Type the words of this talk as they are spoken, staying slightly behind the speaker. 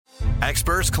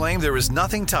Experts claim there is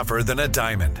nothing tougher than a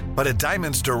diamond. But at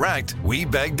Diamonds Direct, we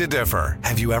beg to differ.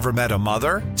 Have you ever met a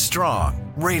mother?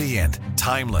 Strong, radiant,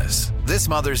 timeless. This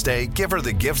Mother's Day, give her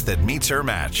the gift that meets her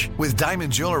match. With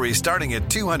diamond jewelry starting at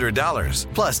 $200.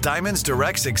 Plus, Diamonds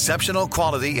Direct's exceptional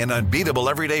quality and unbeatable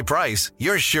everyday price,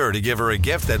 you're sure to give her a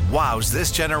gift that wows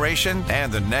this generation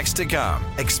and the next to come.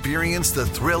 Experience the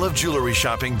thrill of jewelry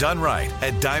shopping done right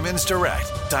at Diamonds Direct.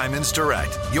 Diamonds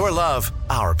Direct. Your love,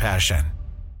 our passion.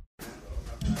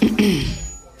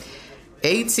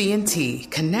 AT&T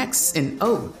connects an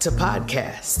ode to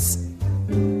podcasts.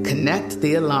 Connect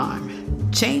the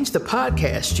alarm. Change the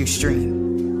podcast you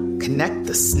stream. Connect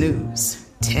the snooze.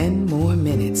 10 more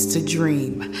minutes to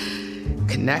dream.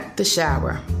 Connect the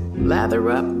shower. Lather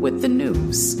up with the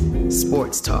news.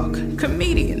 Sports talk,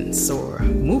 comedians, or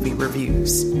movie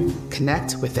reviews.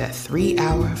 Connect with that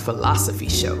 3-hour philosophy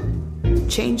show.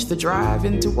 Change the drive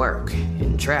into work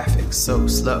in traffic so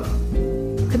slow.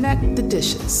 Connect the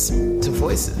dishes to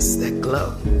voices that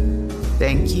glow.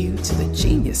 Thank you to the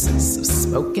geniuses of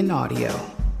spoken audio.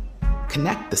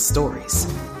 Connect the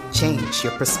stories. Change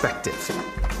your perspective.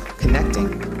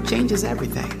 Connecting changes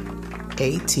everything.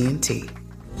 AT&T.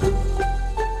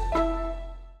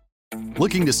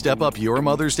 Looking to step up your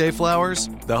Mother's Day flowers?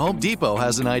 The Home Depot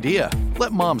has an idea.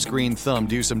 Let Mom's green thumb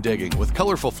do some digging with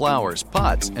colorful flowers,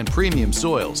 pots, and premium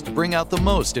soils to bring out the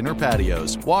most in her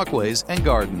patios, walkways, and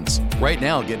gardens. Right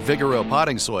now, get Vigoro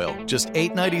potting soil, just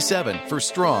 $8.97 for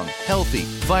strong, healthy,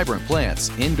 vibrant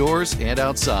plants indoors and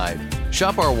outside.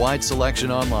 Shop our wide selection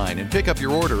online and pick up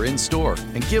your order in-store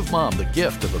and give Mom the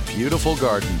gift of a beautiful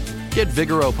garden. Get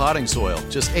Vigoro potting soil,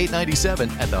 just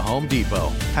 $8.97 at the Home Depot.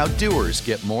 How doers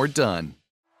get more done.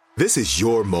 This is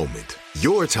your moment,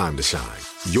 your time to shine,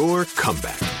 your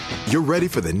comeback. You're ready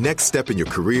for the next step in your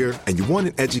career, and you want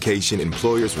an education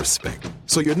employers respect.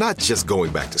 So you're not just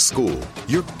going back to school,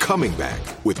 you're coming back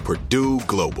with Purdue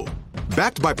Global.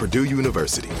 Backed by Purdue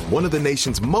University, one of the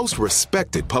nation's most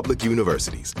respected public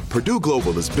universities, Purdue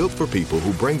Global is built for people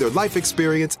who bring their life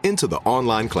experience into the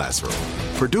online classroom.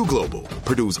 Purdue Global,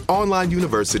 Purdue's online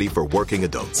university for working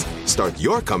adults. Start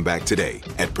your comeback today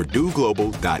at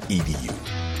purdueglobal.edu.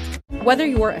 Whether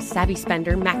you're a savvy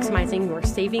spender maximizing your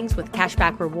savings with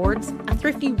cashback rewards, a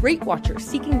thrifty rate watcher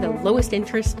seeking the lowest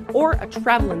interest, or a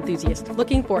travel enthusiast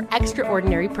looking for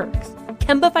extraordinary perks,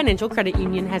 Kemba Financial Credit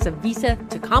Union has a visa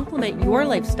to complement your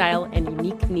lifestyle and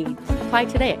unique needs. Apply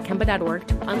today at Kemba.org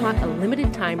to unlock a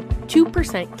limited time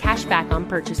 2% cash back on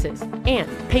purchases and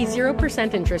pay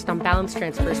 0% interest on balance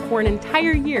transfers for an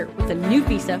entire year with a new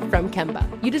visa from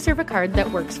Kemba. You deserve a card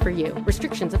that works for you.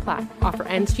 Restrictions apply. Offer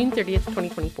ends June 30th,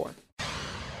 2024.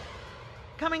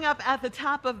 Coming up at the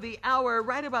top of the hour,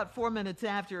 right about 4 minutes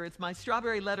after, it's my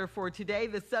strawberry letter for today.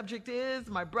 The subject is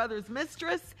my brother's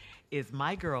mistress is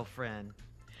my girlfriend.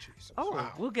 Jesus, oh,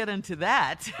 wow. We'll get into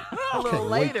that a little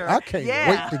later. I can't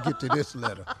wait to get to this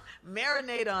letter.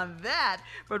 Marinate on that.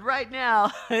 But right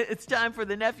now, it's time for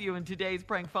the nephew in today's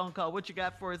prank phone call. What you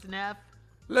got for us, Neff?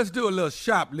 Let's do a little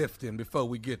shoplifting before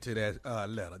we get to that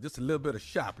letter. Just a little bit of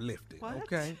shoplifting, what?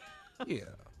 Okay? Yeah.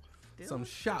 Some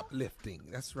shoplifting.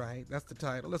 That's right. That's the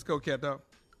title. Let's go, Cat Dog.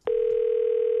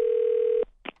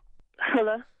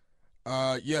 Hello?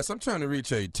 Yes, I'm trying to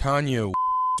reach a Tanya,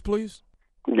 please.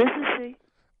 This is she.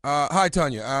 Hi,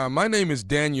 Tanya. My name is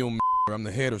Daniel. I'm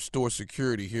the head of store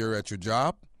security here at your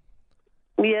job.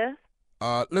 Yes?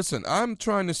 Listen, I'm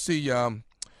trying to see, I'm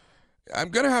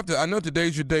going to have to, I know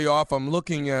today's your day off. I'm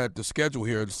looking at the schedule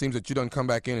here. It seems that you don't come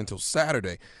back in until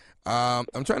Saturday.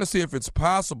 I'm trying to see if it's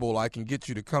possible I can get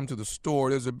you to come to the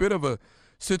store. There's a bit of a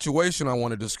situation I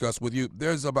want to discuss with you.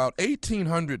 There's about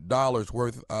 $1,800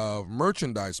 worth of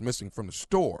merchandise missing from the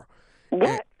store.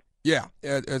 What? Yeah,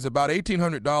 it's about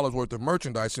 $1,800 worth of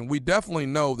merchandise, and we definitely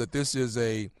know that this is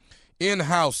a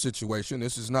in-house situation.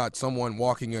 This is not someone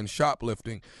walking in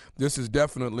shoplifting. This is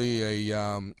definitely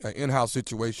an in-house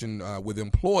situation with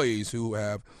employees who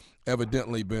have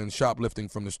evidently been shoplifting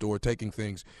from the store, taking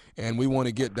things, and we want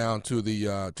to get down to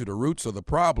the roots of the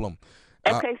problem.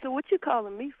 Okay, so what you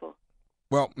calling me for?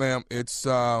 Well, ma'am, it's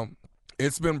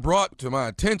been brought to my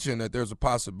attention that there's a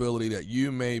possibility that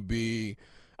you may be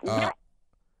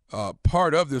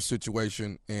part of this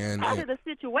situation. And part of the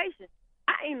situation?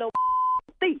 I ain't no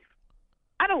thief.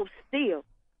 I don't steal.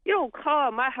 You don't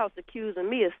call my house accusing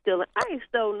me of stealing. I ain't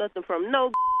stole nothing from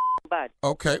nobody.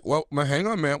 Okay, well, hang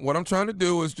on, man. What I'm trying to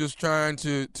do is just trying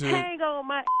to... Hang on,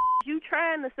 my... You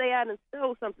trying to say I done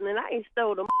stole something, and I ain't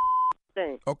stole the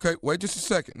thing. Okay, wait just a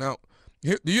second. Now,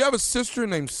 do you have a sister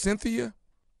named Cynthia?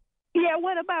 Yeah,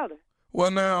 what about her?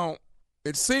 Well, now,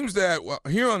 it seems that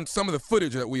here on some of the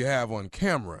footage that we have on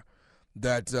camera,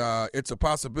 that it's a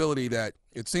possibility that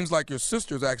it seems like your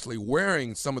sister's actually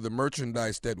wearing some of the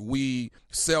merchandise that we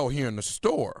sell here in the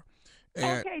store.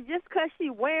 And okay, just because she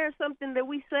wears something that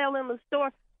we sell in the store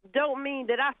don't mean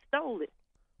that I stole it.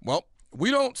 Well,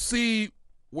 we don't see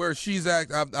where she's at.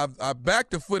 I've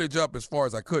backed the footage up as far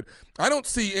as I could. I don't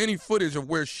see any footage of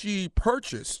where she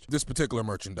purchased this particular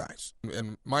merchandise.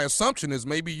 And my assumption is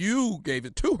maybe you gave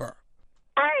it to her.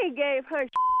 I ain't gave her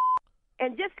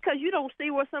and just because you don't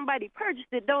see where somebody purchased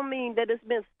it don't mean that it's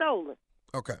been stolen.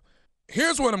 Okay.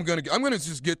 Here's what I'm going to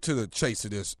just get to the chase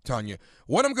of this, Tanya.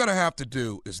 What I'm going to have to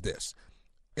do is this.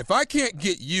 If I can't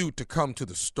get you to come to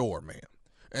the store, ma'am,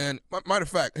 and matter of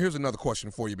fact, here's another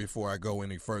question for you before I go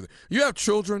any further. You have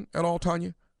children at all,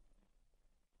 Tanya?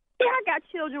 Yeah, I got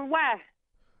children. Why?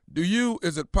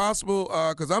 Is it possible,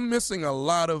 because I'm missing a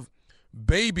lot of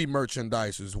baby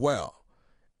merchandise as well.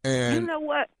 And You know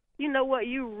what?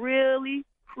 You really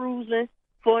cruising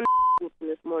for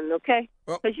this morning, okay?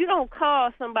 Because you don't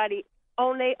call somebody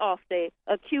on their off day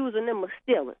accusing them of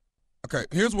stealing. Okay,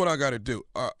 here's what I got to do.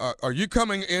 Are you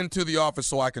coming into the office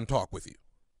so I can talk with you?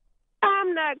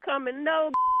 I'm not coming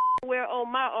nowhere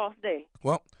on my off day.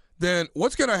 Well, then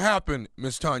what's going to happen,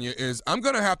 Miss Tanya, is I'm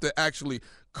going to have to actually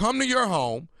come to your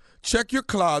home, check your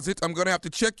closet. I'm going to have to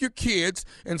check your kids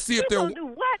and see if they're do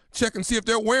what? Check and see if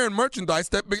they're wearing merchandise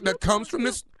that comes from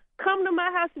this. Come to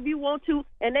my house if you want to,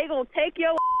 and they gonna take your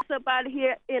ass up out of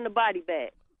here in a body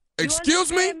bag.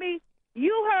 Excuse me?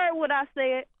 You heard what I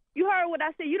said. You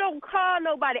don't call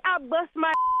nobody. I bust my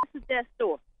ass at that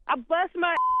store.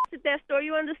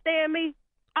 You understand me?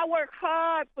 I work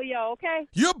hard for y'all, okay?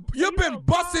 You've been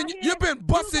busting.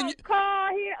 You call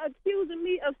here accusing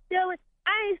me of stealing.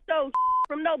 I ain't stole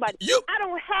from nobody. I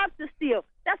don't have to steal.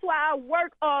 That's why I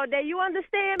work all day. You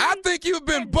understand me? I think you've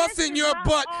been busting your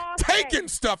butt taking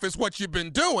stuff is what you've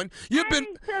been doing. I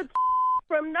ain't took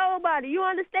from nobody. You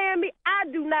understand me? I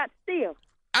do not steal.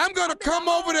 I'm going to come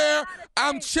over there.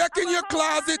 I'm checking your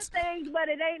closets. Things, but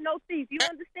it ain't no thief. You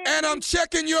understand And me? I'm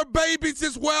checking your babies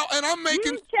as well, and I'm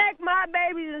making... You check my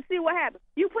babies and see what happens.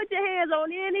 You put your hands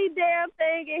on any damn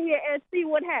thing in here and see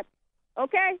what happens.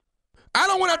 Okay? I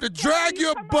don't want to have to drag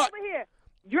your butt. Over here.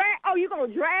 You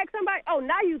going to drag somebody? Oh,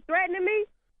 now you threatening me?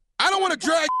 I don't want to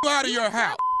drag you out of your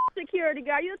house. Security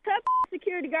guard. You a tough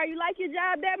security guard. You like your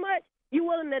job that much? You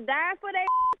willing to die for that?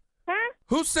 Huh?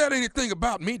 Who said anything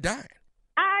about me dying?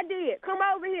 I did. Come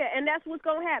over here, and that's what's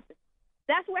going to happen.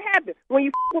 That's what happens. When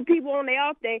you with people on their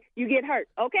off day, you get hurt,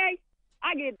 okay?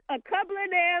 I get a couple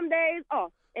of damn days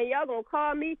off, and y'all going to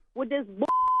call me with this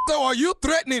So are you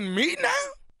threatening me now?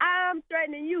 I'm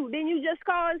threatening you. Didn't you just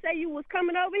call and say you was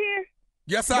coming over here?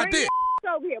 Yes, I did.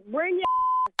 Your over here. Bring your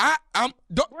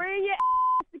Bring your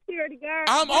security guard.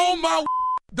 I'm on my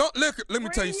Don't look. Let me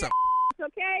tell you something.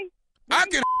 Okay? I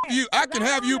can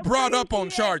have you brought up on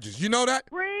charges. You know that?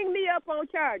 Bring me up on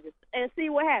charges and see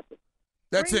what happens.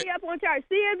 That's Bring it. me up on charges.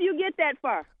 See if you get that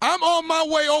far. I'm on my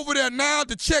way over there now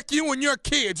to check you and your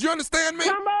kids. You understand me?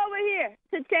 Come over here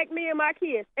to check me and my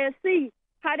kids and see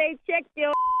how they check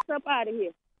your up out of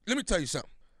here. Let me tell you something.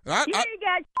 You ain't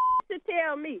got to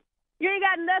tell me. You ain't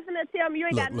got nothing to tell me. You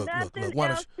ain't got nothing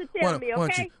else to tell me,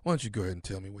 okay? Why don't you go ahead and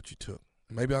tell me what you took?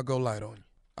 Maybe I'll go light on you.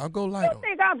 I'll go light on you. You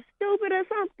think I'm stupid or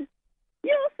something?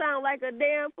 You sound like a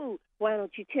damn fool. Why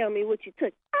don't you tell me what you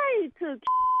took? I ain't took.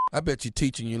 I bet you're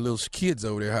teaching your little kids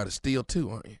over there how to steal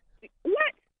too, aren't you?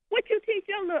 What? What you teach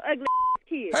your little ugly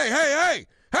kids? Hey!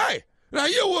 Now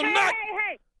you will not.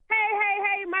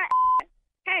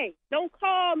 Hey! Don't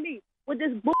call me with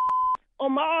this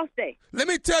on my off day. Let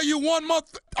me tell you one more.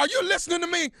 Are you listening to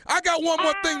me? I got one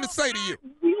more thing to say to you.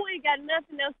 You ain't got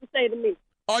nothing else to say to me.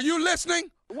 Are you listening?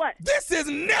 What? This is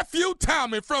Nephew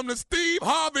Tommy from the Steve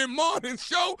Harvey Morning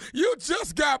Show. You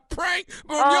just got pranked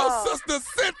from your sister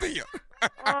Cynthia.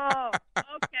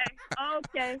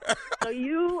 Okay. So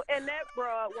you and that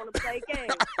broad want to play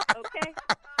games, okay?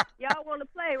 Y'all want to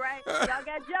play, right? Y'all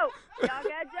got jokes.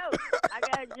 I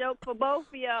got a joke for both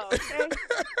of y'all, okay?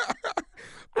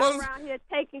 I'm around here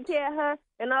taking care of her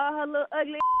and all her little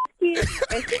ugly kids,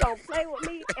 and she gonna play with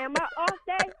me and my off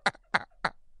day?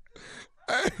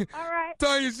 All right.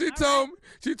 Tanya, she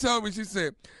told me, she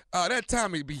said, that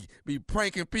Tommy be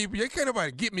pranking people. You can't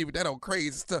nobody get me with that old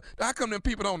crazy stuff. How come them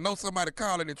people don't know somebody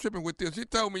calling and tripping with this? She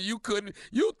told me you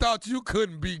thought you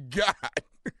couldn't be God.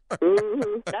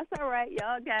 Mm-hmm. That's all right.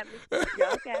 Y'all got me.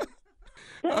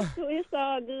 That's cool. It's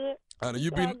all good. All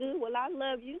good. Well, I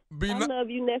love you. Love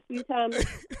you, Nephew Tommy.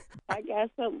 I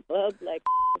got something bug like.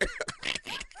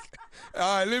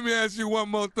 All right, let me ask you one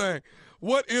more thing.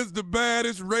 What is the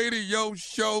baddest radio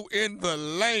show in the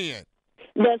land?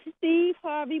 The Steve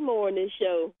Harvey Morning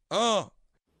Show.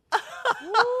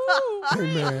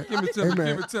 Hey, man. Give it to me.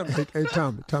 Give it to me. Hey,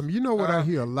 Tommy, you know what I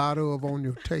hear a lot of on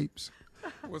your tapes?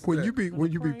 When you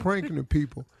be pranking the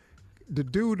people, the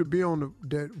dude that be on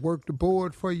that work the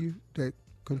board for you, that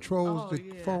controls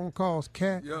the phone calls,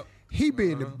 Cat. Yep. He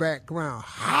be in the background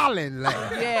hollering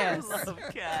laughing. Yes.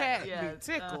 Cat Be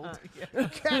tickled.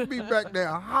 Cat be back there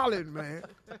hollering, man.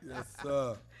 Yes,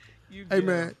 sir. Hey,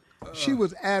 man, she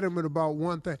was adamant about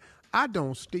one thing. I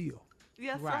don't steal.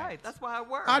 Yes, right. That's why I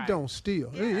work. I don't steal.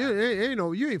 Yeah.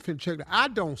 You ain't finna check that. I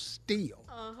don't steal.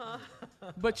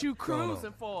 But you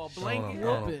cruising for a blanket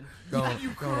Go open. on,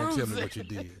 tell me what you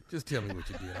did. Just tell me what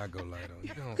you did. I go light on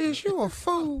you. Go on. Is you a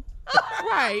fool?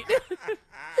 Right.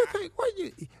 You think what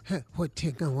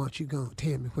I want you gonna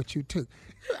tell me what you took?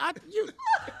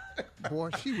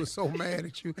 Boy, she was so mad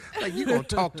at you. Like, you gonna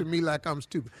talk to me like I'm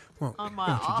stupid. Why don't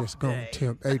you just go and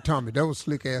tell me? Hey, Tommy, that was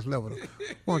slick ass level.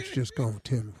 Why don't you just go and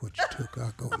tell me what you took?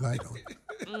 I'll go light on you.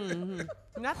 Mm-hmm.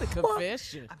 Not the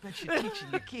confession. I bet you're teaching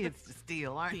your kids to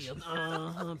steal, aren't you?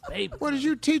 Baby. What is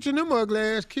you teaching them ugly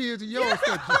ass kids of yours?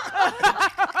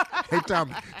 Hey,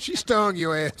 Tommy, she stung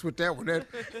your ass with that one.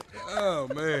 Oh,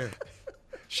 man.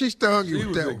 She stung you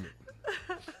with that one.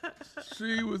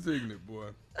 She was ignorant, boy.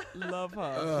 Love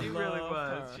her. She really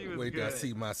was. She was Wait good. till I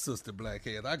see my sister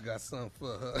Blackhead. I got something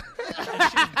for her.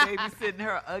 She's babysitting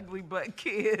her ugly butt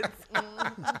kids.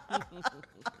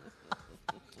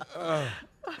 I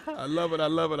love it. I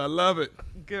love it. I love it.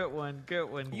 Good one. Good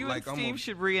one. You Like, and Steve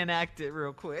should reenact it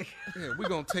real quick. Yeah, we're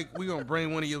gonna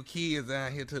bring one of your kids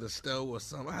out here to the store or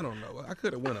something. I don't know. I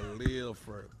could have went a little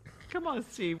further. Come on,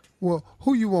 Steve. Well,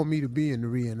 who you want me to be in the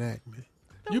reenactment?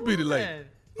 You be the lady.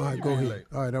 All right, go ahead.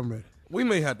 All right, I'm ready. We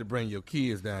may have to bring your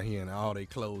kids down here and all their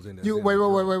clothes in there.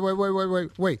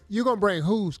 Wait. You gonna bring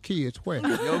whose kids where?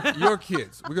 Your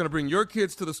kids. We're gonna bring your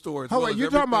kids to the store. Oh, wait, you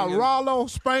talking about Rollo,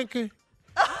 Spanky,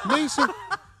 Nisa?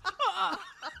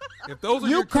 If those are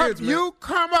your kids, man. You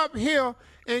come up here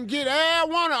and get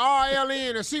one of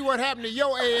RLN and see what happened to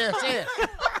your ASS.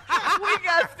 We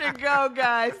got to go,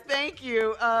 guys. Thank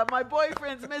you. My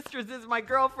boyfriend's mistress is my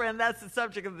girlfriend. That's the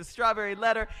subject of the Strawberry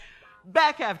Letter.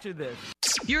 Back after this.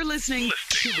 You're listening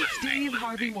to the Steve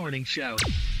Harvey Morning Show.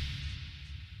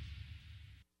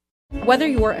 Whether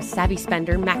you're a savvy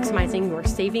spender maximizing your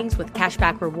savings with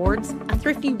cashback rewards, a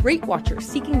thrifty rate watcher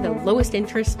seeking the lowest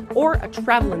interest, or a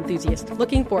travel enthusiast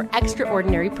looking for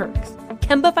extraordinary perks,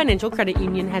 Kemba Financial Credit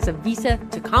Union has a visa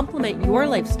to complement your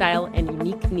lifestyle and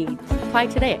unique needs. Apply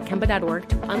today at Kemba.org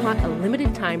to unlock a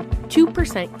limited time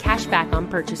 2% cash back on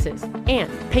purchases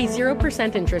and pay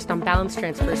 0% interest on balance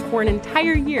transfers for an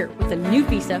entire year with a new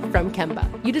visa from Kemba.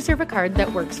 You deserve a card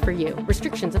that works for you.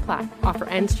 Restrictions apply. Offer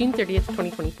ends June 30th,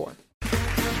 2024.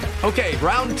 Okay,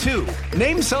 round two.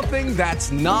 Name something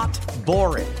that's not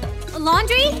boring. A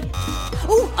laundry?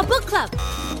 Ooh, a book club.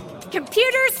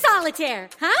 Computer solitaire,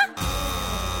 huh?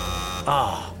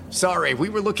 Ah, sorry, we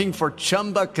were looking for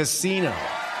Chumba Casino.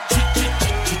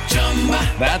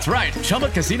 That's right,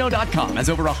 ChumbaCasino.com has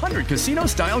over 100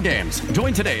 casino-style games.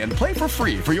 Join today and play for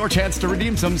free for your chance to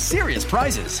redeem some serious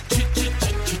prizes.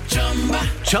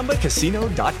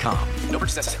 ChumbaCasino.com. No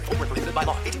purchase necessary. Void where prohibited by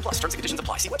law. 18+. Terms and conditions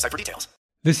apply. See website for details.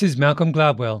 This is Malcolm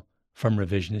Gladwell from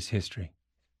Revisionist History.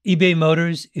 eBay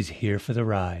Motors is here for the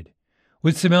ride.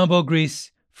 With some elbow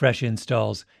grease, fresh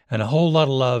installs, and a whole lot of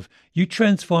love, you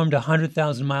transformed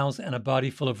 100,000 miles and a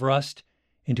body full of rust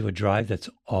into a drive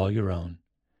that's all your own.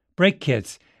 Brake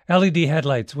kits, LED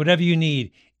headlights, whatever you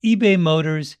need, eBay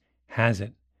Motors has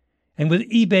it. And with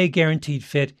eBay Guaranteed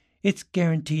Fit, it's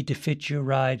guaranteed to fit your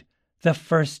ride the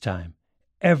first time,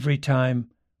 every time,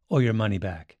 or your money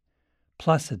back.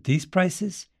 Plus, at these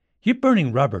prices, you're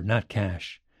burning rubber, not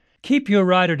cash. Keep your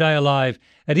ride or die alive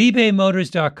at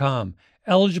ebaymotors.com.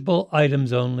 Eligible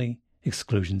items only.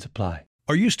 Exclusions apply.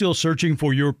 Are you still searching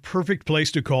for your perfect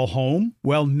place to call home?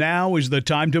 Well, now is the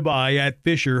time to buy at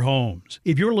Fisher Homes.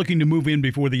 If you're looking to move in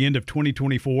before the end of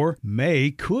 2024,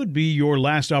 May could be your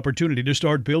last opportunity to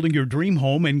start building your dream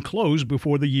home and close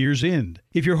before the year's end.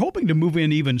 If you're hoping to move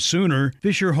in even sooner,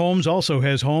 Fisher Homes also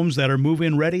has homes that are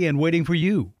move-in ready and waiting for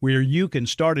you, where you can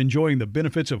start enjoying the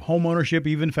benefits of homeownership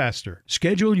even faster.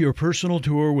 Schedule your personal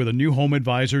tour with a new home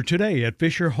advisor today at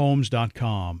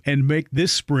FisherHomes.com and make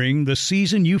this spring the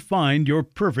season you find your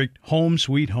perfect home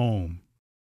sweet home.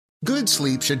 Good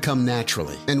sleep should come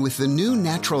naturally, and with the new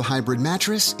Natural Hybrid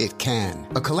mattress, it can.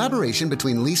 A collaboration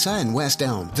between Lisa and West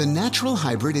Elm, the Natural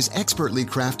Hybrid is expertly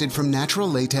crafted from natural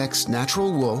latex,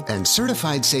 natural wool, and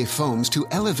certified safe foams to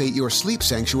elevate your sleep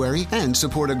sanctuary and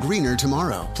support a greener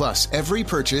tomorrow. Plus, every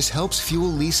purchase helps fuel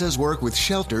Lisa's work with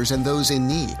shelters and those in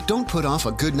need. Don't put off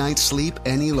a good night's sleep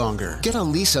any longer. Get a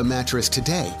Lisa mattress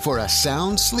today for a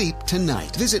sound sleep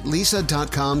tonight. Visit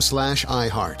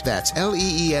lisa.com/iHeart. That's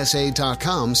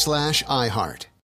LEESA.com/iHeart.